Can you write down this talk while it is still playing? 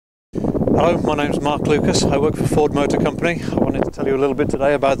Hello, my name is Mark Lucas. I work for Ford Motor Company. I wanted to tell you a little bit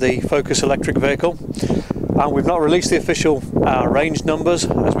today about the Focus electric vehicle. We've not released the official range numbers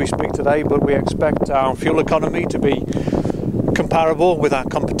as we speak today, but we expect our fuel economy to be comparable with our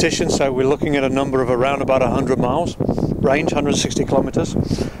competition. So we're looking at a number of around about 100 miles range, 160 kilometers.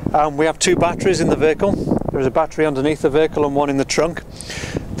 We have two batteries in the vehicle. There's a battery underneath the vehicle and one in the trunk.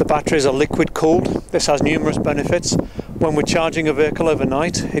 The batteries are liquid cooled. This has numerous benefits. When we're charging a vehicle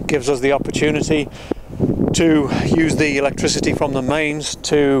overnight, it gives us the opportunity to use the electricity from the mains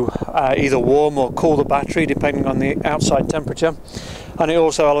to either warm or cool the battery depending on the outside temperature, and it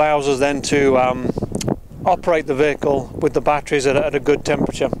also allows us then to operate the vehicle with the batteries at a good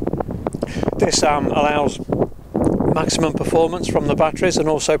temperature. This allows maximum performance from the batteries and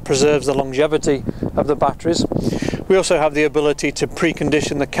also preserves the longevity of the batteries. We also have the ability to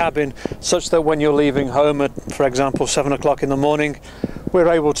precondition the cabin such that when you're leaving home at, for example, 7 o'clock in the morning, we're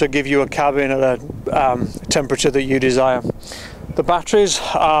able to give you a cabin at a temperature that you desire. The batteries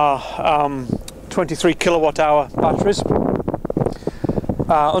are 23 kilowatt hour batteries.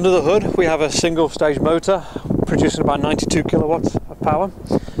 Under the hood we have a single stage motor producing about 92 kilowatts of power.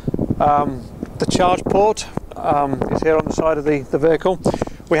 The charge port is here on the side of the vehicle.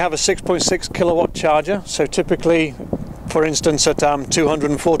 We have a 6.6 kilowatt charger, so typically, for instance, at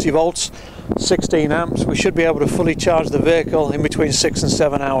 240 volts, 16 amps, we should be able to fully charge the vehicle in between 6 and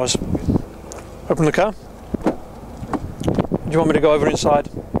 7 hours. Open the car. Do you want me to go over inside?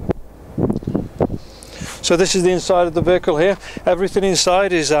 So this is the inside of the vehicle here. Everything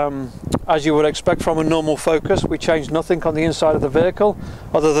inside is as you would expect from a normal Focus. We changed nothing on the inside of the vehicle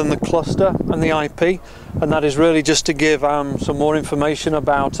other than the cluster and the IP, and that is really just to give some more information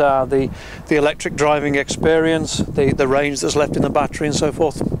about the electric driving experience, the range that's left in the battery and so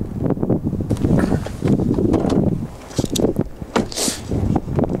forth.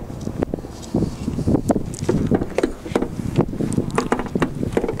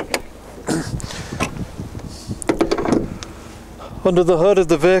 Under the hood of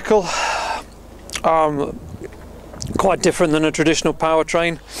the vehicle, quite different than a traditional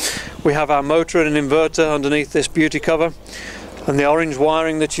powertrain. We have our motor and an inverter underneath this beauty cover, and the orange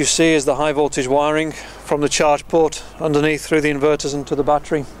wiring that you see is the high voltage wiring from the charge port underneath through the inverters into the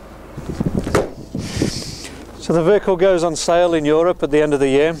battery. So the vehicle goes on sale in Europe at the end of the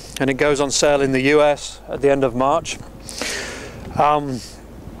year, and it goes on sale in the US at the end of March.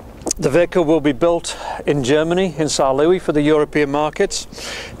 The vehicle will be built in Germany, in Saarlouis, for the European markets.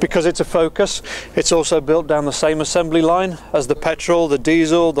 Because it's a Focus, it's also built down the same assembly line as the petrol, the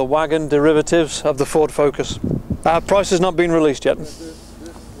diesel, the wagon derivatives of the Ford Focus. Price has not been released yet.